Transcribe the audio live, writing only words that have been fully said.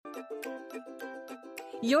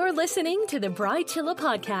You're listening to the Bridechilla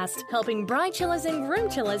podcast, helping bridechillas and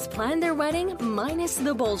groomchillas plan their wedding minus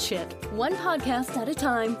the bullshit. One podcast at a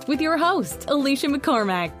time with your host, Alicia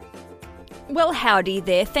McCormack. Well, howdy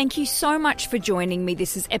there. Thank you so much for joining me.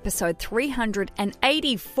 This is episode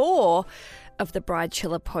 384 of the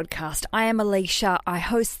Bridechilla podcast. I am Alicia. I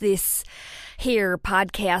host this here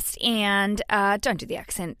podcast, and don't do the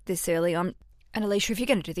accent this early on. And Alicia, if you're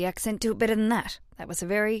going to do the accent, do it better than that. That was a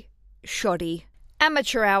very shoddy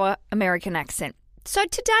amateur hour American accent. So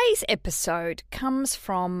today's episode comes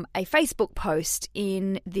from a Facebook post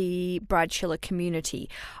in the Bridechilla community.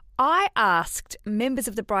 I asked members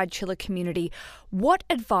of the Bridechilla community, what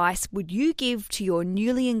advice would you give to your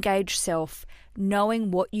newly engaged self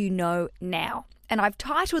knowing what you know now? And I've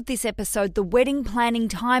titled this episode, The Wedding Planning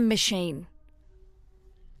Time Machine.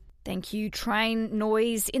 Thank you, train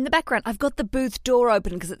noise in the background. I've got the booth door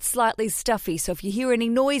open because it's slightly stuffy, so if you hear any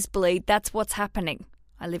noise bleed, that's what's happening.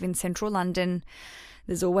 I live in central London.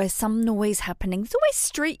 There's always some noise happening. There's always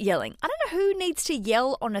street yelling. I don't know who needs to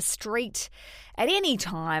yell on a street at any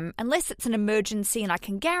time unless it's an emergency, and I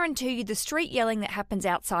can guarantee you the street yelling that happens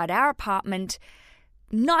outside our apartment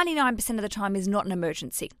 99% of the time is not an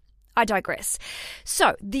emergency. I digress.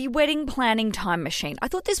 So, the wedding planning time machine. I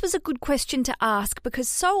thought this was a good question to ask because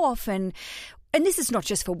so often, and this is not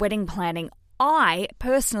just for wedding planning, I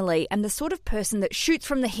personally am the sort of person that shoots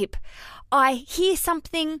from the hip. I hear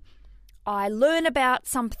something, I learn about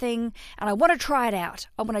something, and I want to try it out.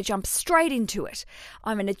 I want to jump straight into it.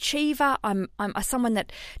 I'm an achiever. I'm someone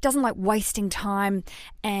that doesn't like wasting time,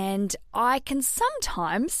 and I can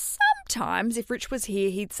sometimes, if Rich was here,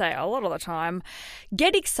 he'd say a lot of the time,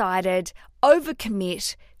 get excited,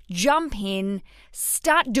 overcommit, jump in,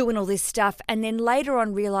 start doing all this stuff, and then later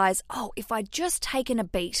on realize, oh, if I'd just taken a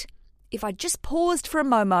beat, if I just paused for a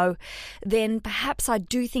momo, then perhaps I'd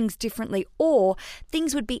do things differently, or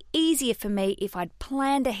things would be easier for me if I'd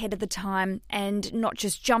planned ahead of the time and not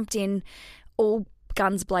just jumped in all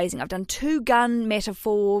guns blazing. I've done 2 gun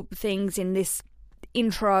metaphor things in this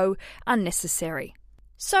intro, unnecessary.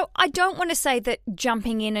 So I don't want to say that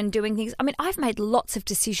jumping in and doing things, I mean, I've made lots of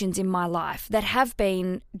decisions in my life that have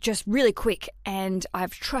been just really quick, and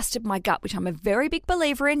I've trusted my gut, which I'm a very big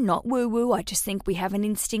believer in, not woo-woo. I just think we have an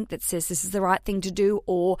instinct that says this is the right thing to do,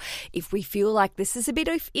 or if we feel like this is a bit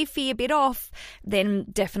iffy, a bit off, then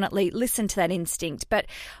definitely listen to that instinct. But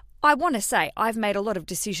I want to say I've made a lot of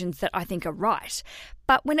decisions that I think are right.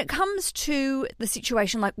 But when it comes to the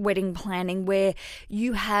situation like wedding planning, where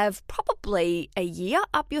you have probably a year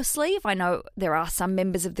up your sleeve, I know there are some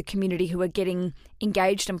members of the community who are getting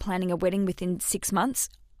engaged and planning a wedding within 6 months.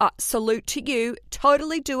 Salute to you.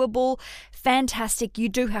 Totally doable. Fantastic. You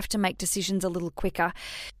do have to make decisions a little quicker.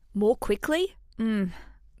 More quickly? I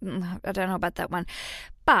don't know about that one.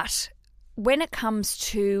 But when it comes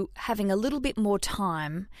to having a little bit more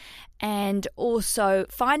time and also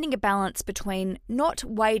finding a balance between not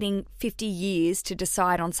waiting 50 years to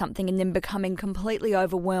decide on something and then becoming completely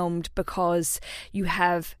overwhelmed because you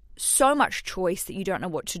have so much choice that you don't know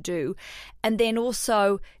what to do, and then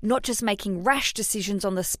also not just making rash decisions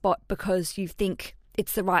on the spot because you think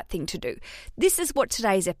it's the right thing to do. This is what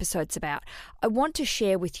today's episode's about. I want to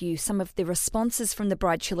share with you some of the responses from the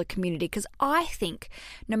Bridechilla community because I think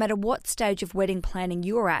no matter what stage of wedding planning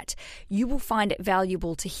you're at, you will find it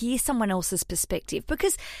valuable to hear someone else's perspective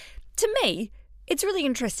because to me, it's really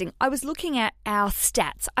interesting. I was looking at our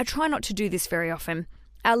stats. I try not to do this very often,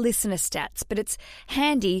 our listener stats, but it's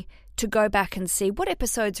handy to go back and see what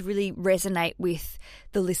episodes really resonate with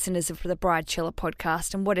the listeners of the Bridechilla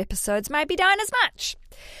podcast and what episodes maybe don't as much.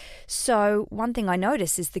 So one thing I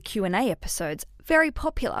notice is the Q&A episodes, very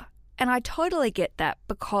popular. And I totally get that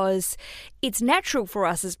because it's natural for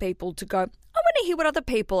us as people to go, I want to hear what other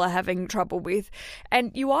people are having trouble with.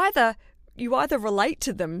 And you either relate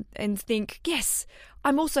to them and think, yes,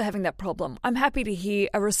 I'm also having that problem. I'm happy to hear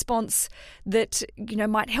a response that,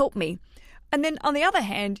 might help me. And then on the other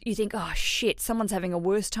hand, you think, oh shit, someone's having a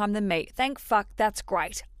worse time than me. Thank fuck, that's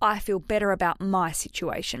great. I feel better about my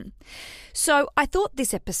situation. So I thought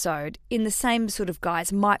this episode, in the same sort of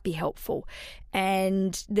guise, might be helpful.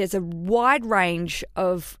 And there's a wide range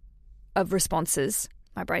of responses.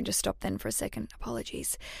 My brain just stopped then for a second.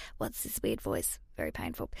 Apologies. What's this weird voice? Very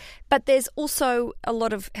painful. But there's also a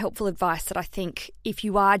lot of helpful advice that I think if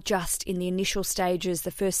you are just in the initial stages,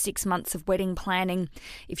 the first 6 months of wedding planning,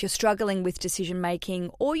 if you're struggling with decision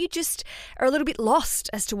making, or you just are a little bit lost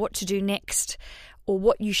as to what to do next or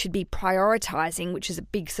what you should be prioritizing, which is a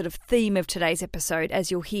big sort of theme of today's episode,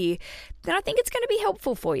 as you'll hear, then I think it's going to be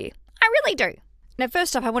helpful for you. I really do. Now,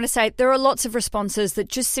 first up, I want to say there are lots of responses that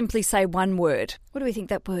just simply say one word. What do we think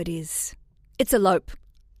that word is? It's elope.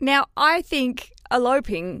 Now, I think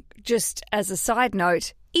eloping, just as a side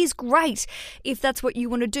note, is great if that's what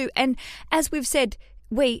you want to do. And as we've said,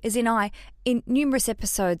 we, as in I, in numerous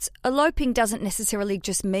episodes, eloping doesn't necessarily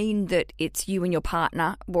just mean that it's you and your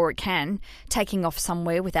partner, or it can, taking off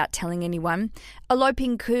somewhere without telling anyone.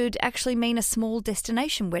 Eloping could actually mean a small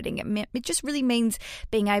destination wedding. It just really means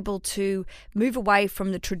being able to move away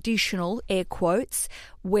from the traditional, air quotes,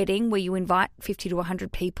 wedding where you invite 50 to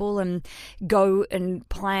 100 people and go and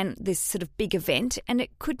plan this sort of big event. And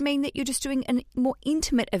it could mean that you're just doing a more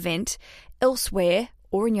intimate event elsewhere,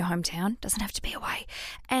 or in your hometown, doesn't have to be away,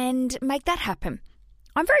 and make that happen.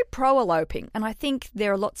 I'm very pro-eloping, and I think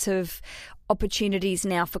there are lots of opportunities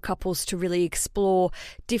now for couples to really explore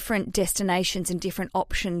different destinations and different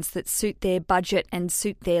options that suit their budget and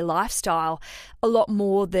suit their lifestyle a lot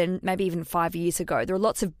more than maybe even 5 years ago. There are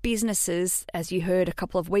lots of businesses, as you heard a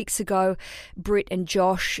couple of weeks ago. Britt and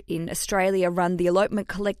Josh in Australia run the Elopement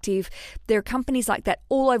Collective. There are companies like that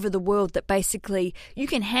all over the world that basically you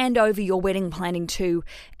can hand over your wedding planning to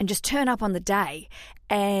and just turn up on the day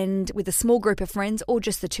and with a small group of friends or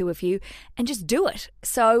just the two of you and just do it.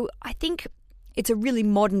 So I think it's a really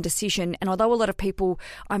modern decision, and although a lot of people,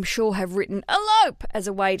 I'm sure, have written elope as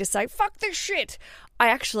a way to say, fuck this shit, I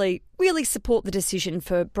actually really support the decision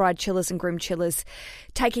for bride chillers and groom chillers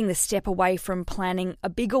taking the step away from planning a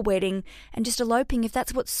bigger wedding and just eloping if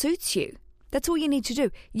that's what suits you. That's all you need to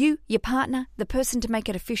do. You, your partner, the person to make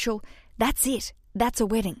it official, that's it. That's a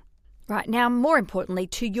wedding. Right, now, more importantly,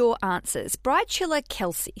 to your answers. Bride chiller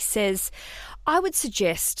Kelsey says, I would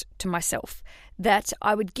suggest to myself that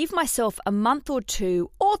I would give myself a month or 2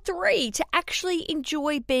 or 3 to actually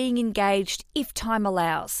enjoy being engaged if time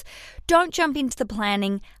allows. Don't jump into the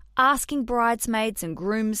planning, asking bridesmaids and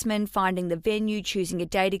groomsmen, finding the venue, choosing a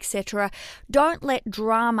date, etc. Don't let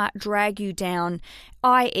drama drag you down,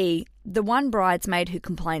 i.e., the one bridesmaid who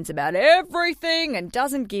complains about everything and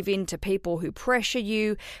doesn't give in to people who pressure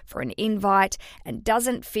you for an invite and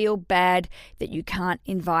doesn't feel bad that you can't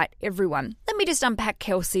invite everyone. Let me just unpack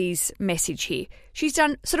Kelsey's message here. She's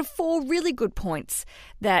done sort of 4 really good points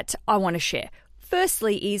that I want to share.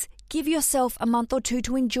 Firstly is give yourself a month or 2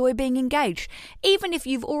 to enjoy being engaged. Even if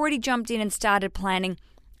you've already jumped in and started planning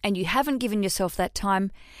and you haven't given yourself that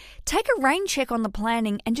time, take a rain check on the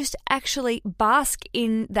planning and just actually bask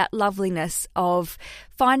in that loveliness of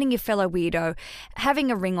finding your fellow weirdo, having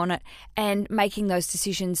a ring on it, and making those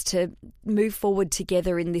decisions to move forward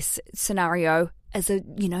together in this scenario as a,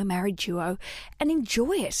 married duo, and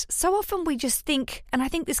enjoy it. So often we just think, and I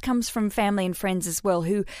think this comes from family and friends as well,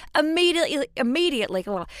 who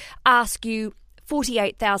immediately ask you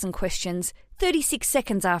 48,000 questions 36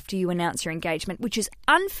 seconds after you announce your engagement, which is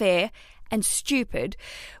unfair and stupid,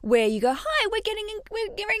 where you go, hi, we're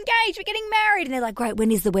engaged, we're getting married. And they're like, great,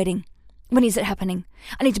 when is the wedding? When is it happening?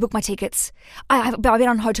 I need to book my tickets. I've been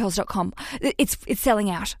on hotels.com. It's selling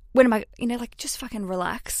out. When am I, just fucking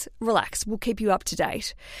relax. We'll keep you up to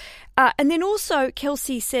date. And then also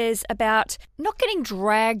Kelsey says about not getting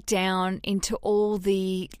dragged down into all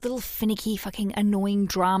the little finicky fucking annoying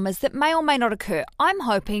dramas that may or may not occur. I'm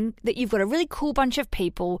hoping that you've got a really cool bunch of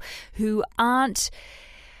people who doesn't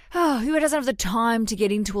have the time to get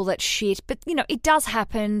into all that shit. But, it does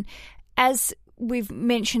happen. As we've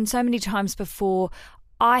mentioned so many times before,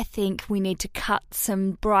 I think we need to cut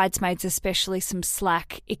some bridesmaids, especially, some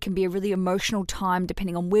slack. It can be a really emotional time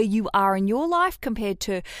depending on where you are in your life compared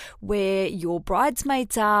to where your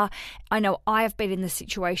bridesmaids are. I know I have been in the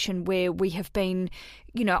situation where we have been,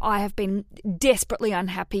 I have been desperately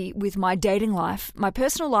unhappy with my dating life, my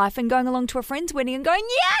personal life, and going along to a friend's wedding and going,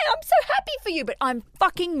 yeah, I'm so happy for you, but I'm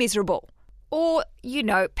fucking miserable. Or,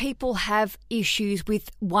 people have issues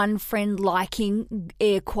with one friend liking,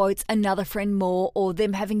 air quotes, another friend more, or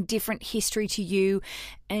them having different history to you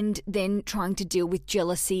and then trying to deal with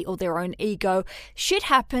jealousy or their own ego. Shit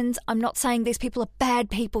happens. I'm not saying these people are bad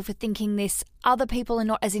people for thinking this. Other people are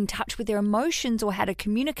not as in touch with their emotions or how to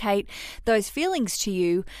communicate those feelings to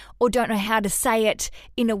you, or don't know how to say it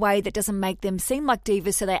in a way that doesn't make them seem like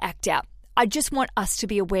divas, so they act out. I just want us to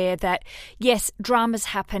be aware that, yes, dramas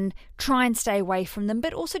happen, try and stay away from them,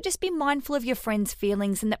 but also just be mindful of your friends'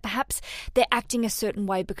 feelings and that perhaps they're acting a certain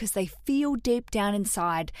way because they feel deep down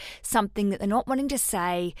inside something that they're not wanting to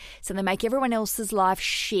say, so they make everyone else's life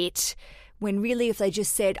shit. When really if they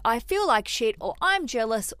just said, I feel like shit, or I'm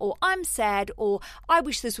jealous, or I'm sad, or I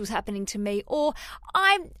wish this was happening to me, or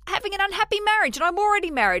I'm having an unhappy marriage and I'm already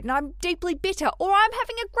married and I'm deeply bitter, or I'm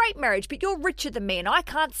having a great marriage but you're richer than me and I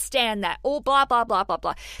can't stand that, or blah, blah, blah, blah,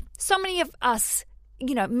 blah. So many of us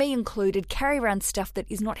me included, carry around stuff that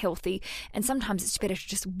is not healthy, and sometimes it's better to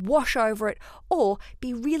just wash over it or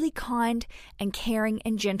be really kind and caring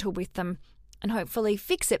and gentle with them and hopefully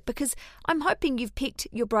fix it, because I'm hoping you've picked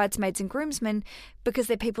your bridesmaids and groomsmen because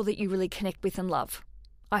they're people that you really connect with and love.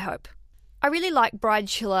 I hope. I really like bride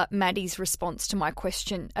chiller Maddie's response to my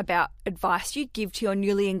question about advice you'd give to your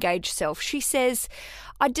newly engaged self. She says,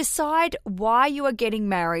 I'd decide why you are getting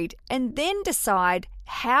married and then decide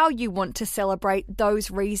how you want to celebrate those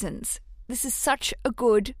reasons. This is such a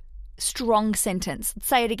good, strong sentence. Let's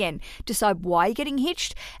say it again. Decide why you're getting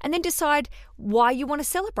hitched and then decide why you want to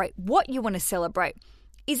celebrate, what you want to celebrate.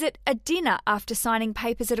 Is it a dinner after signing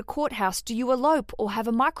papers at a courthouse? Do you elope or have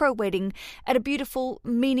a micro wedding at a beautiful,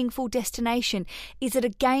 meaningful destination? Is it a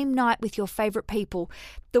game night with your favourite people?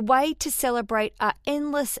 The way to celebrate are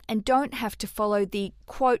endless and don't have to follow the,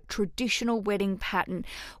 quote, traditional wedding pattern.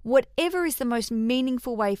 Whatever is the most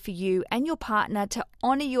meaningful way for you and your partner to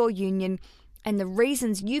honour your union and the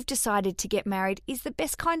reasons you've decided to get married is the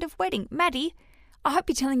best kind of wedding. Maddie, I hope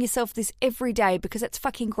you're telling yourself this every day because that's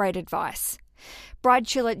fucking great advice. Bride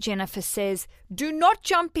chiller Jennifer says, do not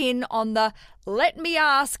jump in on the let me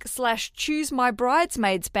ask / choose my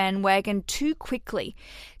bridesmaids bandwagon too quickly.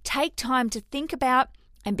 Take time to think about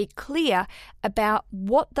and be clear about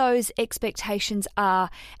what those expectations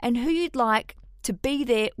are and who you'd like to be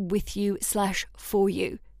there with you / for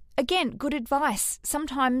you. Again, good advice.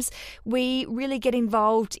 Sometimes we really get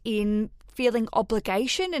involved in feeling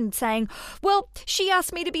obligation and saying, well, she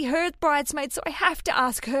asked me to be her bridesmaid, so I have to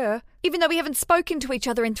ask her, even though we haven't spoken to each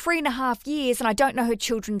other in 3.5 years and I don't know her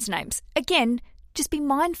children's names. Again, just be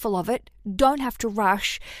mindful of it. Don't have to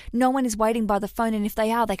rush. No one is waiting by the phone, and if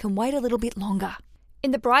they are, they can wait a little bit longer.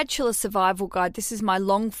 In the Bride Chiller Survival Guide, this is my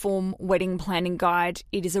long-form wedding planning guide.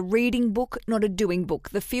 It is a reading book, not a doing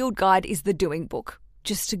book. The field guide is the doing book,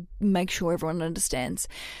 just to make sure everyone understands.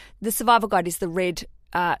 The Survival Guide is the red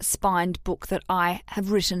spined book that I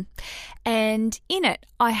have written. And in it,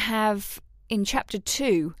 I have, in chapter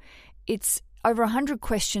 2, it's over 100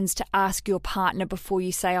 questions to ask your partner before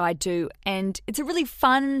you say I do. And it's a really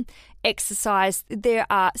fun exercise. There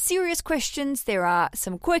are serious questions. There are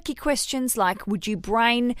some quirky questions like, would you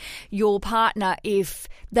brain your partner if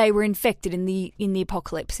they were infected in the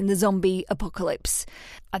apocalypse, in the zombie apocalypse?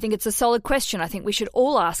 I think it's a solid question. I think we should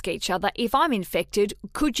all ask each other, if I'm infected,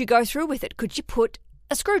 could you go through with it? Could you put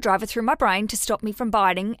a screwdriver through my brain to stop me from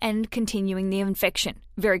biting and continuing the infection?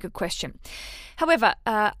 Very good question. However,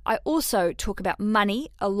 I also talk about money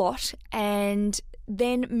a lot and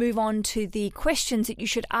then move on to the questions that you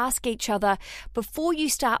should ask each other before you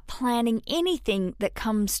start planning anything that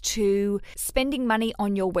comes to spending money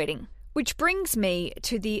on your wedding. Which brings me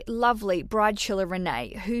to the lovely bride chiller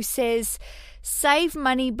Renee, who says, save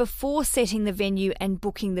money before setting the venue and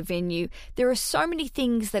booking the venue. There are so many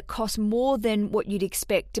things that cost more than what you'd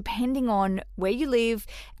expect depending on where you live,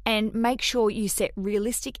 and make sure you set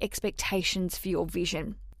realistic expectations for your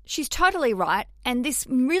vision. She's totally right, and this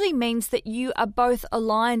really means that you are both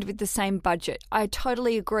aligned with the same budget. I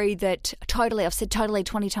totally agree that, I've said totally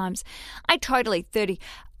 20 times, 30.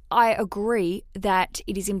 I agree that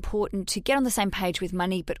it is important to get on the same page with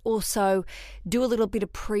money, but also do a little bit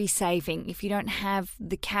of pre-saving. If you don't have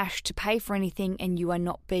the cash to pay for anything and you are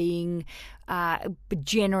not being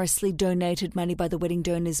generously donated money by the wedding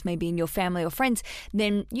donors, maybe in your family or friends,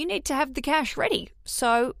 then you need to have the cash ready.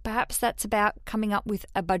 So perhaps that's about coming up with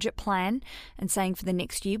a budget plan and saying for the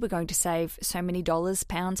next year we're going to save so many dollars,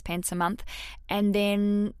 pounds, pence a month, and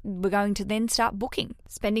then we're going to then start booking.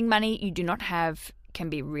 Spending money you do not have can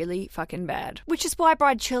be really fucking bad. Which is why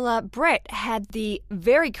bride chiller Brett had the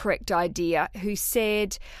very correct idea, who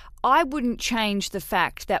said, I wouldn't change the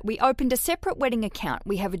fact that we opened a separate wedding account.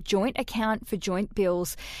 We have a joint account for joint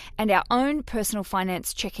bills and our own personal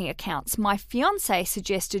finance checking accounts. My fiance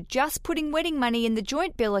suggested just putting wedding money in the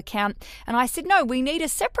joint bill account, and I said, no, we need a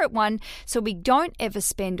separate one so we don't ever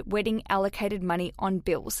spend wedding allocated money on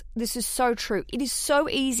bills. This is so true. It is so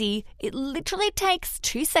easy. It literally takes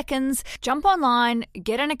 2 seconds. Jump online,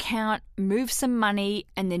 get an account, move some money,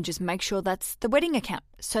 and then just make sure that's the wedding account.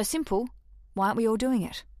 So simple. Why aren't we all doing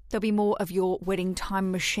it? There'll be more of your wedding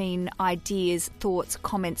time machine ideas, thoughts,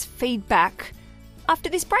 comments, feedback after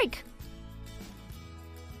this break.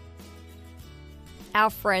 Our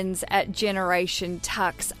friends at Generation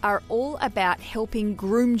Tux are all about helping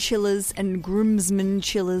groom chillers and groomsmen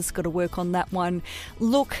chillers, got to work on that one,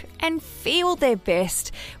 look and feel their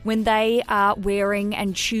best when they are wearing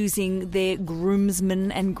and choosing their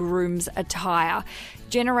groomsmen and grooms attire.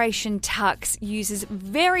 Generation Tux uses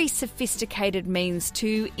very sophisticated means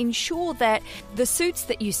to ensure that the suits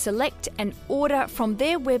that you select and order from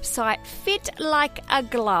their website fit like a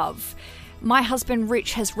glove. My husband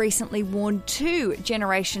Rich has recently worn 2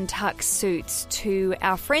 Generation Tux suits to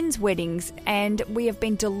our friends' weddings, and we have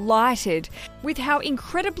been delighted with how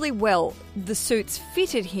incredibly well the suits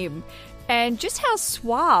fitted him and just how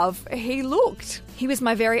suave he looked. He was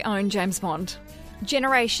my very own James Bond.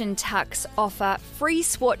 Generation Tux offer free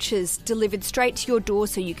swatches delivered straight to your door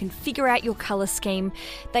so you can figure out your colour scheme.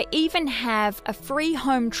 They even have a free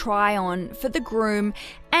home try-on for the groom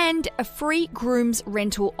and a free groom's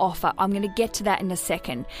rental offer. I'm going to get to that in a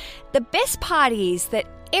second. The best part is that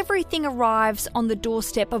everything arrives on the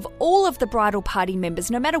doorstep of all of the bridal party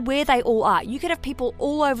members, no matter where they all are. You could have people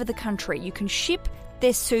all over the country. You can ship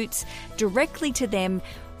their suits directly to them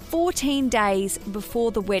 14 days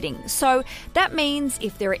before the wedding. So that means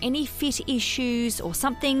if there are any fit issues or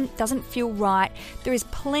something doesn't feel right, there is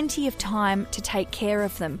plenty of time to take care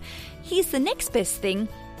of them. Here's the next best thing.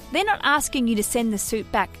 They're not asking you to send the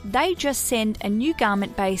suit back. They just send a new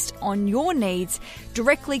garment based on your needs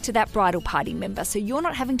directly to that bridal party member. So you're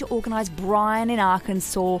not having to organise Brian in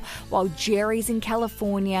Arkansas while Jerry's in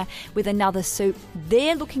California with another suit.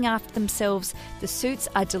 They're looking after themselves. The suits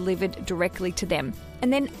are delivered directly to them.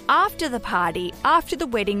 And then after the party, after the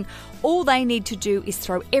wedding, all they need to do is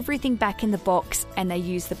throw everything back in the box, and they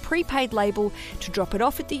use the prepaid label to drop it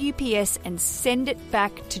off at the UPS and send it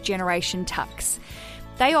back to Generation Tux.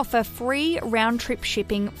 They offer free round-trip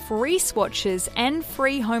shipping, free swatches, and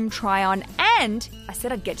free home try-on, and, I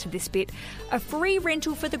said I'd get to this bit, a free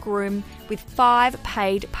rental for the groom with 5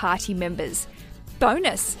 paid party members.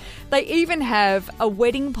 Bonus! They even have a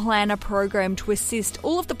wedding planner program to assist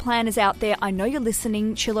all of the planners out there. I know you're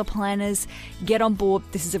listening, chiller planners. Get on board.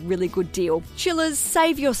 This is a really good deal. Chillers,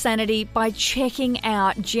 save your sanity by checking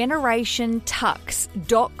out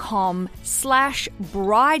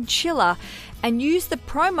generationtux.com/bridechiller and use the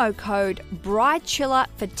promo code BRIDECHILLER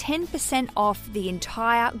for 10% off the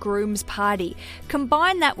entire groom's party.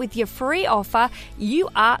 Combine that with your free offer, you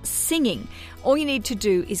are singing. All you need to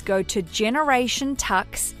do is go to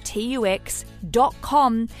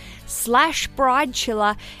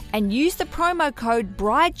generationtux.com/bridechiller and use the promo code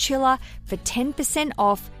BRIDECHILLER for 10%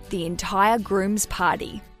 off the entire groom's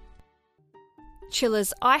party.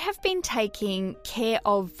 Chillers, I have been taking Care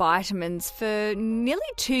of vitamins for nearly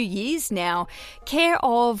 2 years now. Care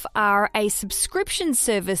of are a subscription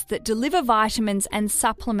service that deliver vitamins and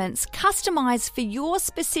supplements customized for your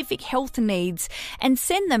specific health needs and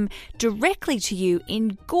send them directly to you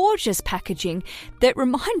in gorgeous packaging that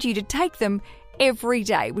remind you to take them every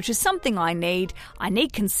day, which is something I need. I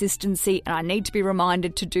need consistency and I need to be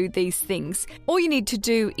reminded to do these things. All you need to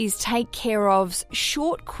do is take Care of's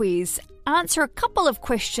short quiz, answer a couple of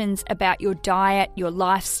questions about your diet, your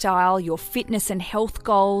lifestyle, your fitness and health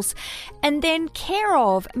goals, and then Care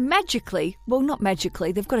of magically, well, not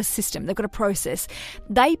magically, they've got a system, they've got a process.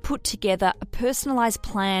 They put together a personalised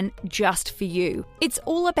plan just for you. It's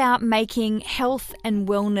all about making health and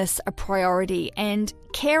wellness a priority, and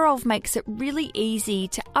Care of makes it really easy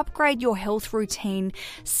to upgrade your health routine,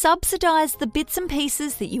 subsidise the bits and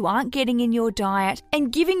pieces that you aren't getting in your diet,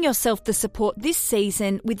 and giving yourself the support this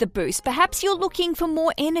season with a boost. Perhaps you're looking for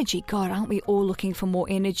more energy. God, aren't we all looking for more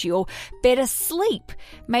energy? Or better sleep.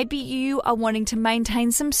 Maybe you are wanting to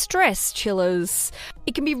maintain some stress, chillers.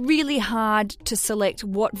 It can be really hard to select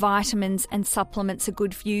what vitamins and supplements are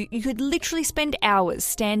good for you. You could literally spend hours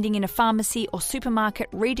standing in a pharmacy or supermarket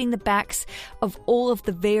reading the backs of all of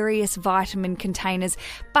the various vitamin containers,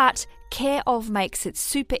 but Care of makes it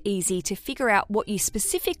super easy to figure out what you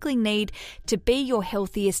specifically need to be your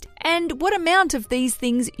healthiest and what amount of these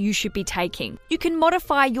things you should be taking. You can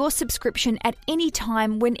modify your subscription at any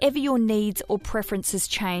time whenever your needs or preferences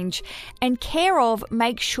change, and Care of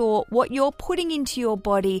makes sure what you're putting into your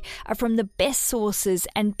body are from the best sources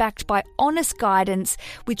and backed by honest guidance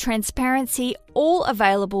with transparency, all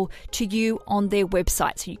available to you on their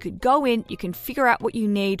website. So you could go in, you can figure out what you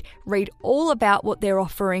need, read all about what they're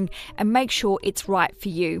offering, and make sure it's right for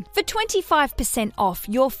you. For 25% off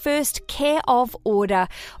your first Care of order,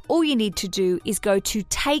 all you need to do is go to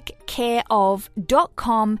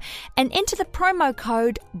takecareof.com and enter the promo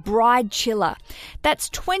code BRIDECHILLER. That's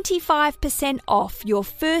 25% off your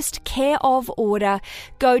first Care of order.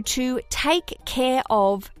 Go to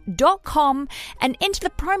takecareof.com and enter the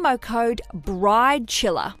promo code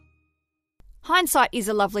BRIDECHILLER. Hindsight is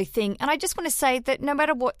a lovely thing, and I just want to say that no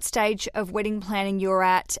matter what stage of wedding planning you're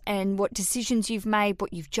at and what decisions you've made,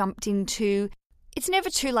 what you've jumped into, it's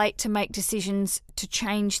never too late to make decisions to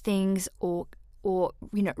change things or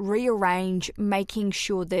rearrange, making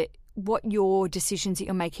sure that what your decisions that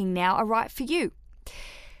you're making now are right for you.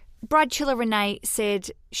 Bride Chiller Renee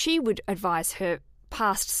said she would advise her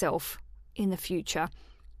past self in the future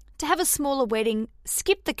to have a smaller wedding,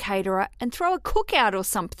 skip the caterer and throw a cookout or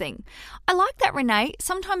something. I like that, Renee.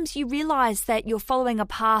 Sometimes you realise that you're following a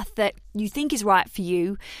path that you think is right for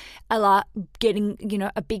you,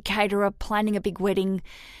 getting, a big caterer, planning a big wedding,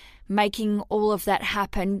 making all of that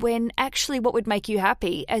happen, when actually what would make you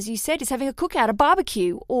happy, as you said, is having a cookout, a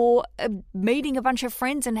barbecue, or meeting a bunch of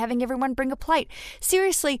friends and having everyone bring a plate.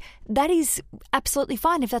 Seriously, that is absolutely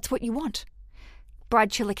fine if that's what you want. Bride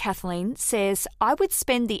Chiller Kathleen says, I would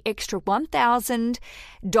spend the extra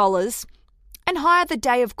 $1,000 and hire the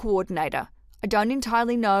day of coordinator. I don't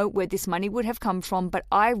entirely know where this money would have come from, but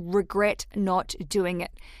I regret not doing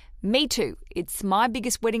it. Me too. It's my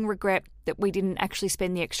biggest wedding regret that we didn't actually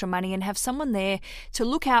spend the extra money and have someone there to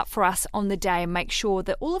look out for us on the day and make sure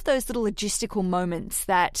that all of those little logistical moments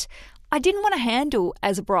that I didn't want to handle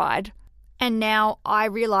as a bride. And now I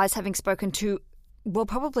realise, having spoken to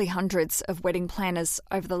probably hundreds of wedding planners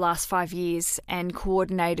over the last 5 years and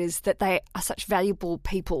coordinators, that they are such valuable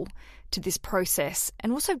people to this process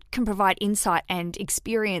and also can provide insight and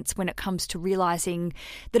experience when it comes to realising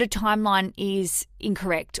that a timeline is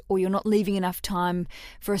incorrect, or you're not leaving enough time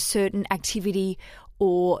for a certain activity,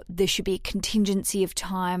 or there should be a contingency of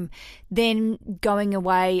time, then going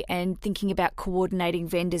away and thinking about coordinating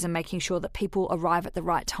vendors and making sure that people arrive at the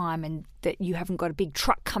right time and that you haven't got a big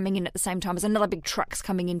truck coming in at the same time as another big truck's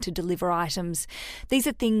coming in to deliver items. These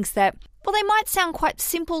are things that, well, they might sound quite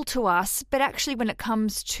simple to us, but actually when it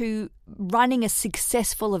comes to running a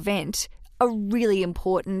successful event, are really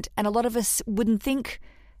important, and a lot of us wouldn't think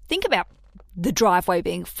about the driveway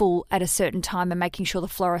being full at a certain time and making sure the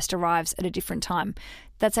florist arrives at a different time.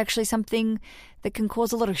 That's actually something that can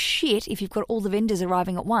cause a lot of shit if you've got all the vendors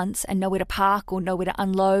arriving at once and nowhere to park or nowhere to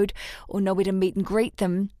unload or nowhere to meet and greet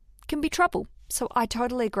them. Can be trouble. So I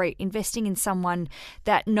totally agree. Investing in someone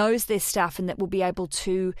that knows their stuff and that will be able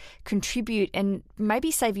to contribute and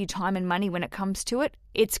maybe save you time and money when it comes to it,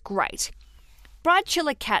 it's great. Bride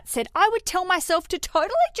Chiller Cat said, I would tell myself to totally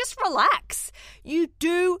just relax. You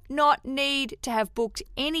do not need to have booked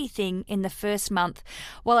anything in the first month.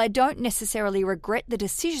 While I don't necessarily regret the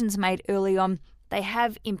decisions made early on, they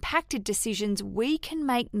have impacted decisions we can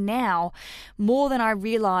make now more than I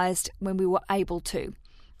realised when we were able to.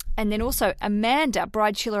 And then also Amanda,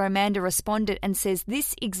 Bride Chiller Amanda, responded and says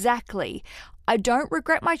this exactly. I don't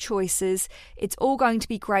regret my choices. It's all going to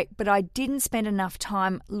be great, but I didn't spend enough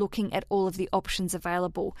time looking at all of the options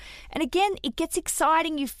available. And again, it gets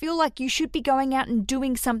exciting. You feel like you should be going out and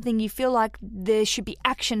doing something. You feel like there should be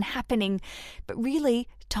action happening. But really,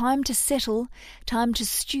 time to settle, time to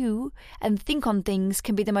stew and think on things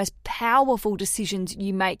can be the most powerful decisions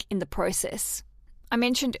you make in the process. I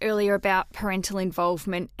mentioned earlier about parental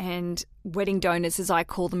involvement and wedding donors, as I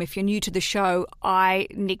call them. If you're new to the show, I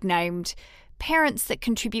nicknamed parents that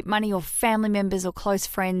contribute money, or family members or close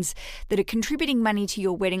friends that are contributing money to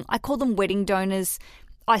your wedding. I call them wedding donors.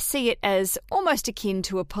 I see it as almost akin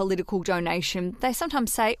to a political donation. They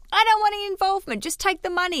sometimes say, I don't want any involvement, just take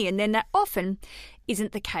the money. And then that often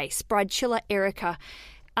isn't the case. Bride Chiller Erica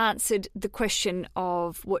answered the question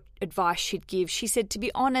of what advice she'd give. She said, to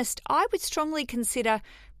be honest, I would strongly consider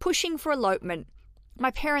pushing for elopement.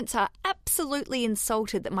 My parents are absolutely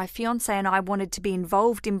insulted that my fiancé and I wanted to be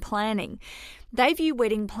involved in planning. They view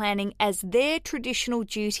wedding planning as their traditional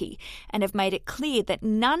duty and have made it clear that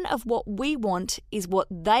none of what we want is what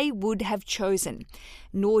they would have chosen.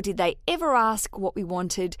 Nor did they ever ask what we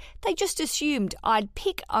wanted. They just assumed I'd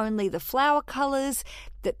pick only the flower colours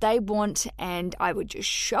that they want and I would just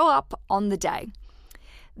show up on the day.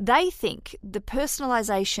 They think the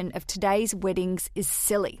personalisation of today's weddings is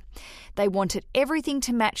silly. They wanted everything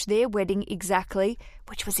to match their wedding exactly,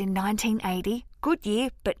 which was in 1980, good year,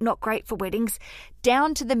 but not great for weddings,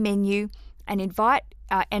 down to the menu and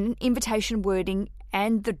invitation wording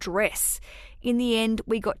and the dress. In the end,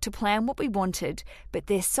 we got to plan what we wanted, but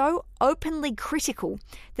they're so openly critical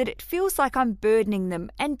that it feels like I'm burdening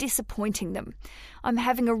them and disappointing them. I'm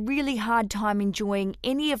having a really hard time enjoying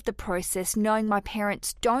any of the process, knowing my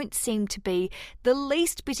parents don't seem to be the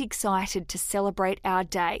least bit excited to celebrate our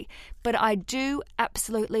day, but I do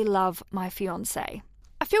absolutely love my fiancé.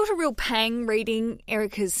 I felt a real pang reading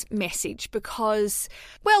Erica's message because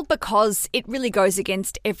it really goes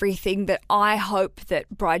against everything that I hope that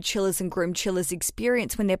bride chillers and groom chillers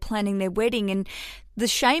experience when they're planning their wedding. And the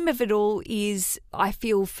shame of it all is, I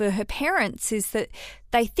feel for her parents, is that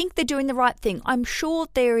they think they're doing the right thing. I'm sure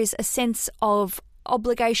there is a sense of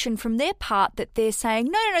obligation from their part that they're saying,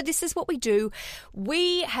 no, this is what we do.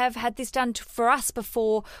 We have had this done for us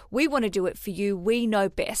before. We want to do it for you. We know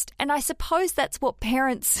best. And I suppose that's what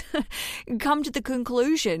parents come to the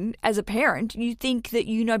conclusion as a parent. You think that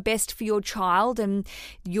you know best for your child and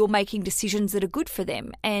you're making decisions that are good for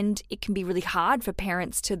them. And it can be really hard for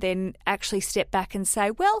parents to then actually step back and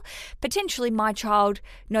say, well, potentially my child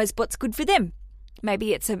knows what's good for them.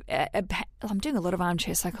 Maybe it's I'm doing a lot of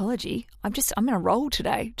armchair psychology. I'm in a role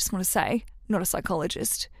today. Just want to say, not a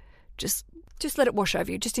psychologist. Just let it wash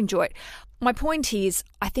over you. Just enjoy it. My point is,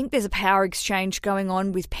 I think there's a power exchange going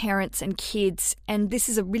on with parents and kids, and this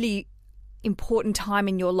is a really important time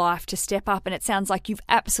in your life to step up, and it sounds like you've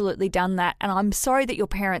absolutely done that. And I'm sorry that your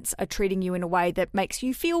parents are treating you in a way that makes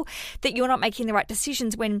you feel that you're not making the right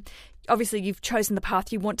decisions when obviously you've chosen the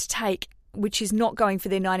path you want to take, which is not going for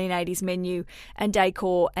their 1980s menu and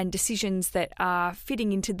decor and decisions that are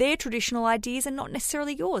fitting into their traditional ideas and not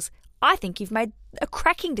necessarily yours. I think you've made a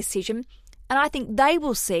cracking decision, and I think they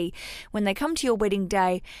will see when they come to your wedding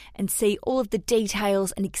day and see all of the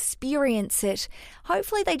details and experience it.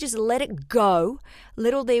 Hopefully they just let it go,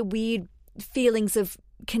 let all their weird feelings of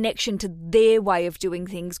connection to their way of doing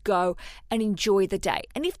things go, and enjoy the day.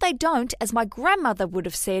 And if they don't, as my grandmother would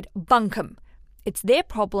have said, bunk 'em. It's their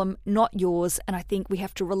problem, not yours, and I think we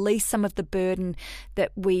have to release some of the burden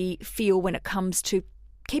that we feel when it comes to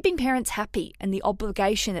keeping parents happy and the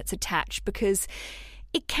obligation that's attached, because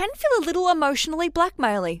it can feel a little emotionally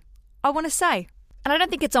blackmailing, I want to say. And I don't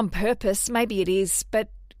think it's on purpose, maybe it is, but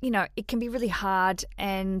it can be really hard,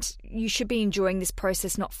 and you should be enjoying this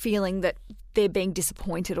process, not feeling that they're being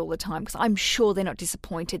disappointed all the time, because I'm sure they're not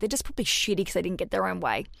disappointed. They're just probably shitty because they didn't get their own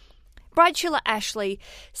way. Bride chiller Ashley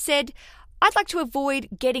said, I'd like to avoid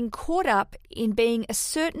getting caught up in being a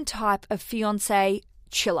certain type of fiancé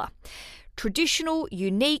chiller. Traditional,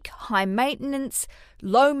 unique, high maintenance,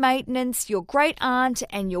 low maintenance, your great aunt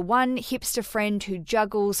and your one hipster friend who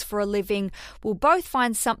juggles for a living will both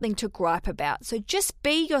find something to gripe about. So just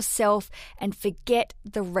be yourself and forget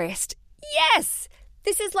the rest. Yes!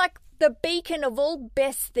 This is like the beacon of all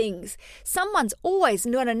best things. Someone's always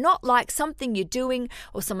going to not like something you're doing,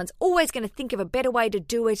 or someone's always going to think of a better way to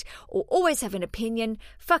do it, or always have an opinion.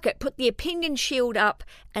 Fuck it, put the opinion shield up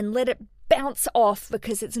and let it bounce off,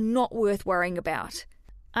 because it's not worth worrying about.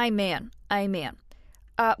 Amen. Amen.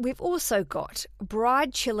 We've also got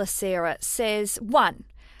Bride Chiller Sarah says, 1,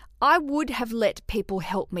 I would have let people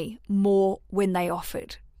help me more when they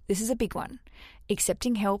offered. This is a big one.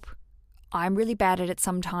 Accepting help. I'm really bad at it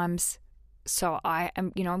sometimes. So I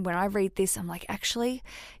am, when I read this, I'm like, actually,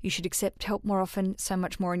 you should accept help more often, so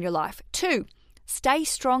much more in your life. 2, stay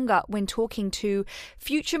stronger when talking to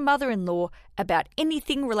future mother-in-law about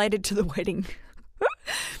anything related to the wedding.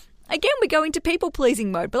 Again, we go into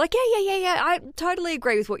people-pleasing mode. But like, yeah, I totally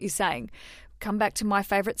agree with what you're saying. Come back to my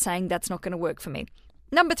favourite saying, that's not going to work for me.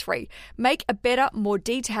 Number 3, make a better, more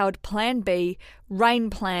detailed Plan B, rain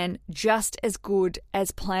plan, just as good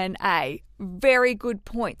as Plan A. Very good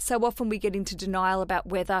point. So often we get into denial about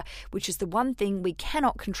weather, which is the one thing we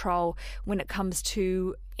cannot control when it comes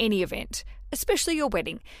to any event, especially your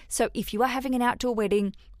wedding. So if you are having an outdoor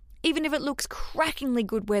wedding, even if it looks crackingly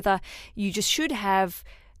good weather, you just should have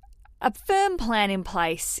a firm plan in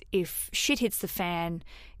place if shit hits the fan.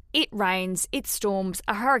 It rains, it storms,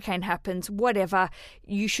 a hurricane happens, whatever,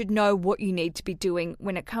 you should know what you need to be doing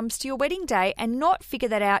when it comes to your wedding day, and not figure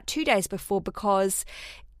that out 2 days before, because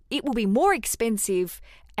it will be more expensive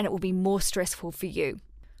and it will be more stressful for you.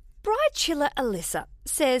 Bride Chiller Alyssa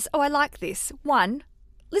says, I like this. 1,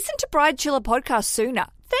 listen to Bride Chiller podcast sooner.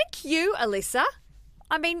 Thank you, Alyssa.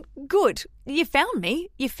 I mean, good. You found me.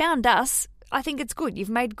 You found us. I think it's good. You've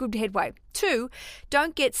made good headway. 2,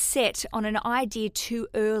 don't get set on an idea too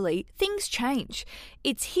early. Things change.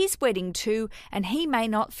 It's his wedding too, and he may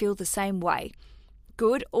not feel the same way.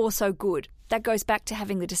 Good, also good. That goes back to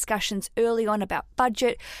having the discussions early on about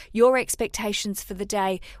budget, your expectations for the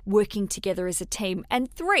day, working together as a team.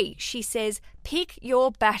 And 3, she says, pick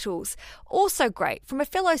your battles. Also great from a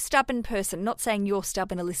fellow stubborn person, not saying you're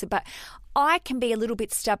stubborn, Alyssa, but I can be a little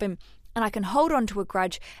bit stubborn and I can hold on to a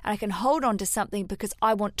grudge and I can hold on to something because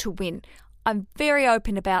I want to win. I'm very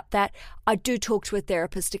open about that. I do talk to a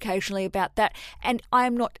therapist occasionally about that, and I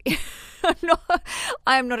am not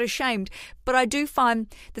ashamed. But I do find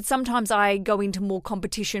that sometimes I go into more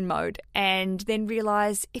competition mode and then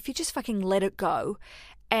realize if you just fucking let it go,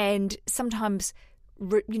 and sometimes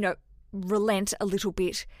relent a little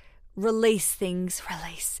bit, release,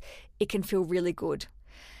 it can feel really good.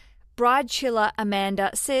 Bride chiller Amanda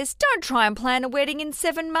says, "Don't try and plan a wedding in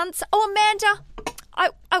 7 months." Oh, Amanda.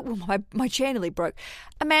 My chair nearly broke.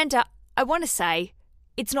 Amanda, I want to say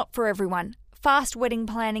it's not for everyone. Fast wedding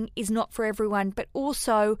planning is not for everyone, but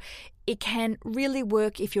also it can really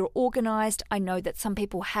work if you're organised. I know that some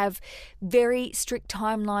people have very strict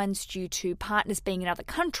timelines due to partners being in other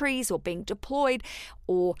countries or being deployed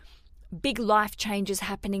or big life changes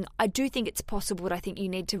happening. I do think it's possible, but I think you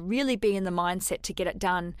need to really be in the mindset to get it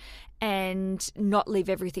done and not leave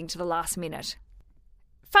everything to the last minute.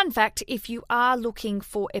 Fun fact, if you are looking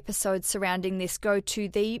for episodes surrounding this, go to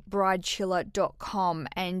thebridechiller.com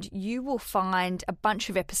and you will find a bunch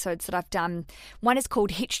of episodes that I've done. One is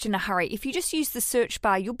called Hitched in a Hurry. If you just use the search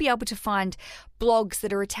bar, you'll be able to find blogs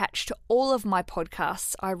that are attached to all of my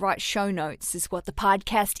podcasts. I write show notes, is what the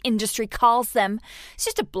podcast industry calls them. It's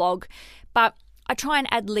just a blog, but I try and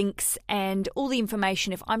add links and all the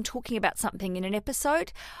information. If I'm talking about something in an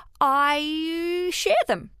episode, I share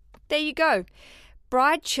them. There you go.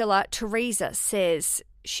 Bride chiller Teresa says,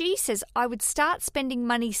 I would start spending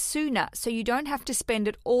money sooner so you don't have to spend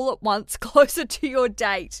it all at once closer to your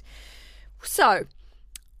date. So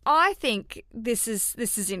I think this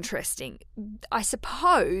is interesting. I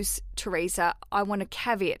suppose, Teresa, I want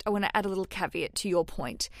to add a little caveat to your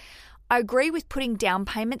point. I agree with putting down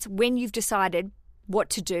payments when you've decided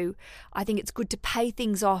what to do. I think it's good to pay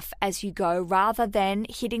things off as you go rather than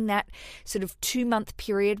hitting that sort of 2-month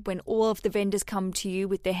period when all of the vendors come to you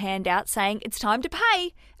with their hand out saying it's time to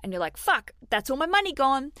pay and you're like, fuck, that's all my money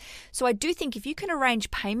gone. So I do think if you can arrange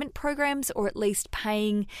payment programs or at least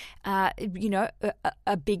paying a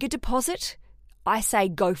bigger deposit, I say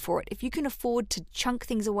go for it. If you can afford to chunk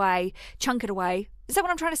it away, is that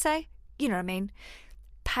what I'm trying to say? You know what I mean?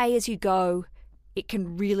 Pay as you go. It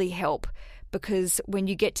can really help. Because when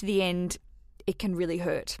you get to the end, it can really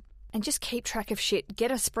hurt. And just keep track of shit.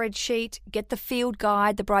 Get a spreadsheet, get the field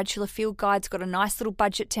guide. The Bride Chiller field guide's got a nice little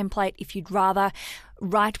budget template. If you'd rather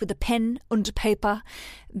write with a pen und paper,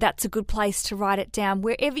 that's a good place to write it down.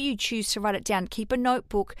 Wherever you choose to write it down, keep a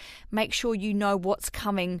notebook. Make sure you know what's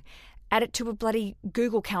coming. Add it to a bloody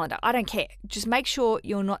Google Calendar. I don't care. Just make sure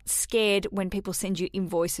you're not scared when people send you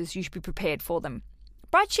invoices. You should be prepared for them.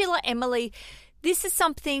 Bride Chiller Emily, this is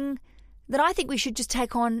something that I think we should just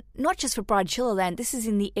take on, not just for Bride Chiller Land, this is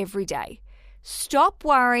in the everyday. Stop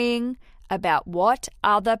worrying about what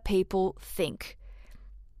other people think.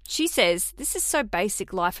 She says, this is so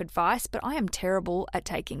basic life advice, but I am terrible at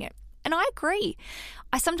taking it. And I agree.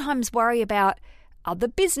 I sometimes worry about other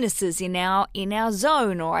businesses in our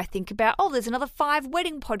zone, or I think about, there's another 5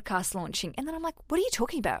 wedding podcasts launching. And then I'm like, what are you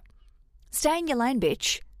talking about? Stay in your lane,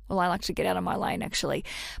 bitch. Well, I like to get out of my lane, actually.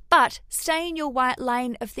 But stay in your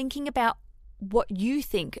lane of thinking about what you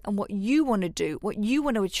think and what you want to do, what you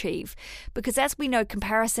want to achieve. Because as we know,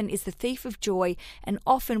 comparison is the thief of joy. And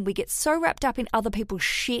often we get so wrapped up in other people's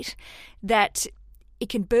shit that it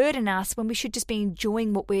can burden us when we should just be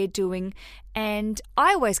enjoying what we're doing. And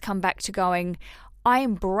I always come back to going, I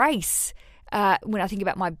embrace when I think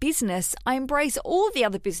about my business, I embrace all the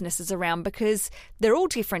other businesses around because they're all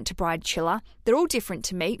different to Bride Chiller. They're all different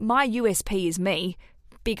to me. My USP is me,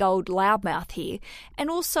 big old loudmouth here. And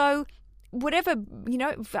also, whatever,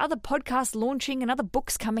 for other podcasts launching and other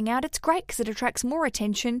books coming out, it's great because it attracts more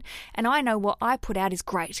attention. And I know what I put out is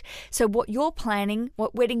great. So what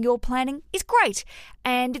wedding you're planning is great.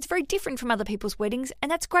 And it's very different from other people's weddings.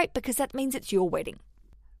 And that's great because that means it's your wedding.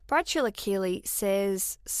 Bride Chiller Keeley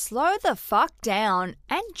says, slow the fuck down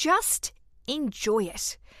and just enjoy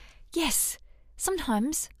it. Yes,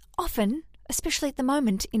 sometimes, often, especially at the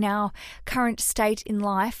moment in our current state in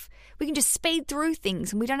life, we can just speed through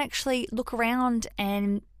things and we don't actually look around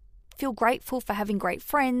and feel grateful for having great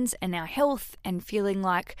friends and our health and feeling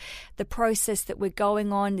like the process that we're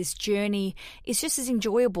going on, this journey, is just as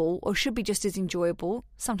enjoyable or should be just as enjoyable,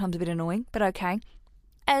 sometimes a bit annoying, but okay,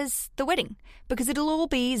 as the wedding, because it'll all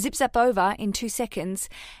be zip-zap over in 2 seconds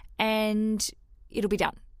and it'll be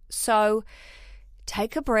done. So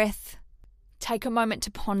take a breath, take a moment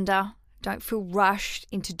to ponder. Don't feel rushed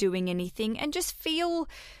into doing anything, and just feel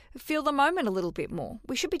the moment a little bit more.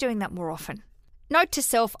 We should be doing that more often. Note to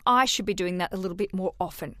self, I should be doing that a little bit more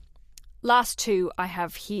often. Last two I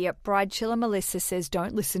have here. Bride Chiller Melissa says,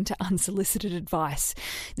 don't listen to unsolicited advice.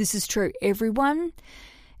 This is true. Everyone,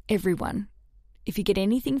 if you get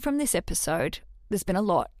anything from this episode, there's been a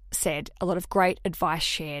lot said, a lot of great advice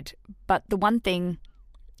shared. But the one thing,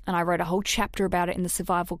 and I wrote a whole chapter about it in the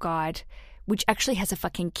Survival Guide, which actually has a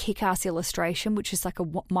fucking kick-ass illustration, which is like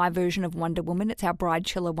my version of Wonder Woman. It's our Bride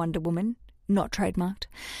Chiller Wonder Woman, not trademarked.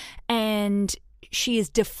 And she is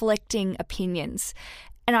deflecting opinions.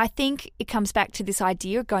 And I think it comes back to this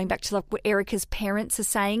idea, going back to like what Erica's parents are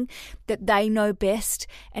saying, that they know best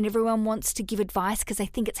and everyone wants to give advice because they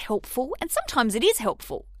think it's helpful. And sometimes it is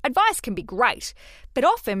helpful. Advice can be great. But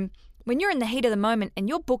often when you're in the heat of the moment and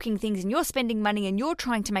you're booking things and you're spending money and you're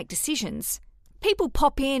trying to make decisions, people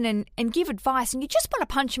pop in and give advice and you just want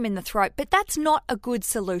to punch them in the throat. But that's not a good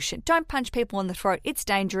solution. Don't punch people in the throat. It's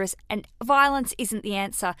dangerous and violence isn't the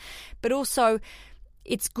answer. But also,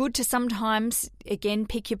 it's good to sometimes, again,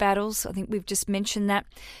 pick your battles. I think we've just mentioned that.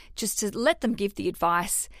 Just to let them give the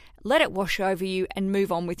advice, let it wash over you and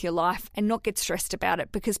move on with your life and not get stressed about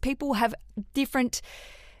it, because people have different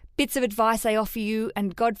bits of advice they offer you.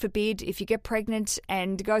 And God forbid, if you get pregnant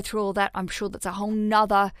and go through all that, I'm sure that's a whole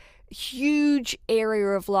nother huge area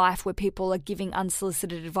of life where people are giving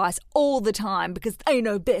unsolicited advice all the time because they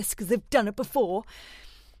know best, because they've done it before.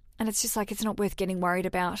 And it's just like, it's not worth getting worried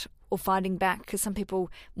about or fighting back, because some people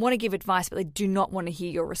want to give advice, but they do not want to hear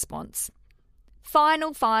your response.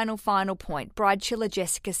 Final point. Bride Chiller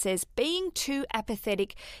Jessica says, being too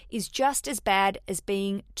apathetic is just as bad as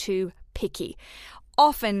being too picky.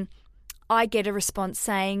 Often I get a response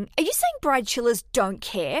saying, are you saying bride chillers don't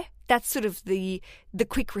care? That's sort of the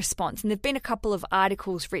quick response. And there have been a couple of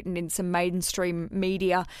articles written in some mainstream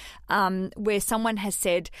media where someone has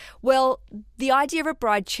said, well, the idea of a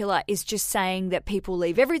bride chiller is just saying that people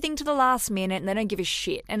leave everything to the last minute and they don't give a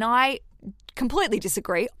shit. And I completely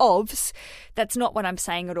disagree. That's not what I'm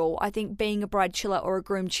saying at all. I think being a bride chiller or a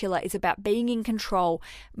groom chiller is about being in control,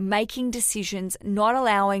 making decisions, not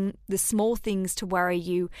allowing the small things to worry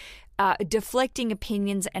you, deflecting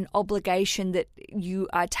opinions and obligation that you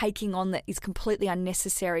are taking on that is completely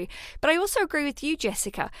unnecessary. But I also agree with you,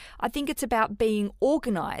 Jessica. I think it's about being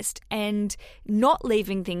organised and not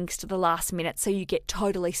leaving things to the last minute so you get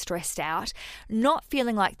totally stressed out, not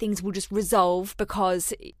feeling like things will just resolve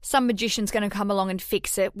because some magician's going to come along and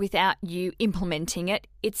fix it without you implementing it.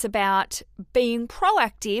 It's about being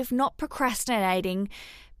proactive, not procrastinating,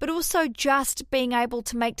 but also just being able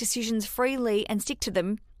to make decisions freely and stick to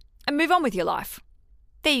them and move on with your life.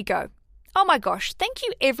 There you go. Oh my gosh, thank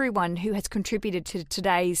you everyone who has contributed to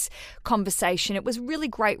today's conversation. It was really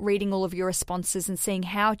great reading all of your responses and seeing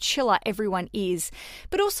how chiller everyone is,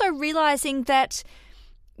 but also realising that,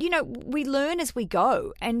 we learn as we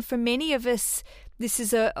go. And for many of us, this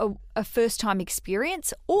is a first-time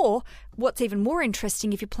experience, or what's even more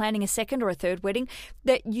interesting, if you're planning a second or a third wedding,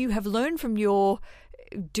 that you have learned from your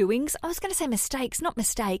doings. I was going to say mistakes, not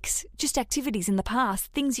mistakes, just activities in the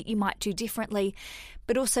past, things that you might do differently,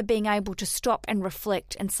 but also being able to stop and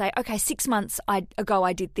reflect and say, okay, 6 months ago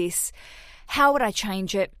I did this. How would I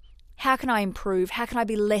change it? How can I improve? How can I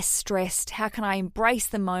be less stressed? How can I embrace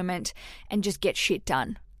the moment and just get shit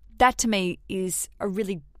done? That to me is a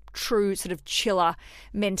really true sort of chiller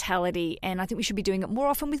mentality, and I think we should be doing it more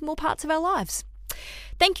often with more parts of our lives.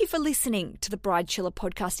 Thank you for listening to the Bride Chiller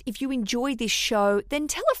podcast. If you enjoy this show, then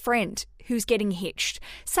tell a friend who's getting hitched.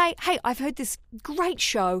 Say, hey, I've heard this great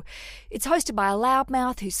show. It's hosted by a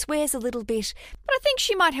loudmouth who swears a little bit, but I think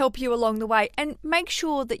she might help you along the way. And make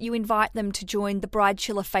sure that you invite them to join the Bride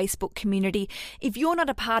Chiller Facebook community. If you're not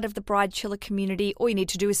a part of the Bride Chiller community, all you need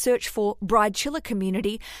to do is search for Bride Chiller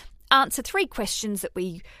Community. Answer 3 questions that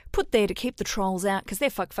we put there to keep the trolls out, because they're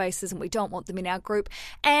fuckfaces and we don't want them in our group.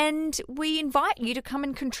 And we invite you to come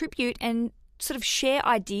and contribute and sort of share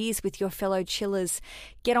ideas with your fellow chillers.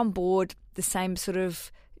 Get on board the same sort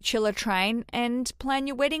of chiller train and plan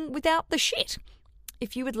your wedding without the shit.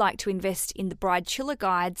 If you would like to invest in the Bride Chiller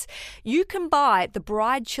guides, you can buy the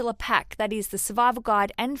Bride Chiller pack. That is the Survival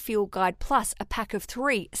Guide and Field Guide, plus a pack of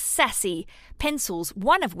 3 sassy pencils,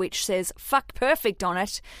 one of which says "fuck perfect" on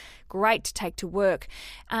it. Great to take to work.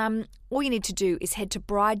 All you need to do is head to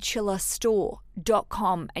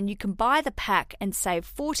bridechillerstore.com and you can buy the pack and save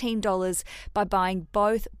 $14 by buying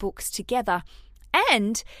both books together.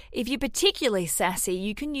 And if you're particularly sassy,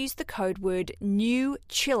 you can use the code word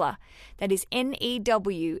NEWCHILLA. That is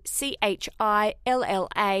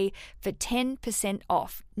NEWCHILLA for 10%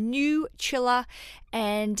 off. NEWCHILLA.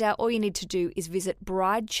 And all you need to do is visit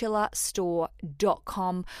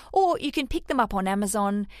bridechillerstore.com, or you can pick them up on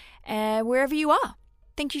Amazon, wherever you are.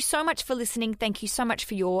 Thank you so much for listening. Thank you so much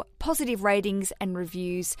for your positive ratings and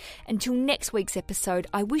reviews. Until next week's episode,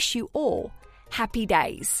 I wish you all happy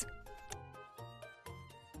days.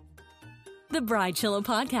 The Bridechilla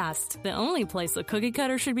Podcast. The only place a cookie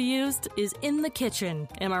cutter should be used is in the kitchen.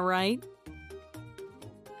 Am I right?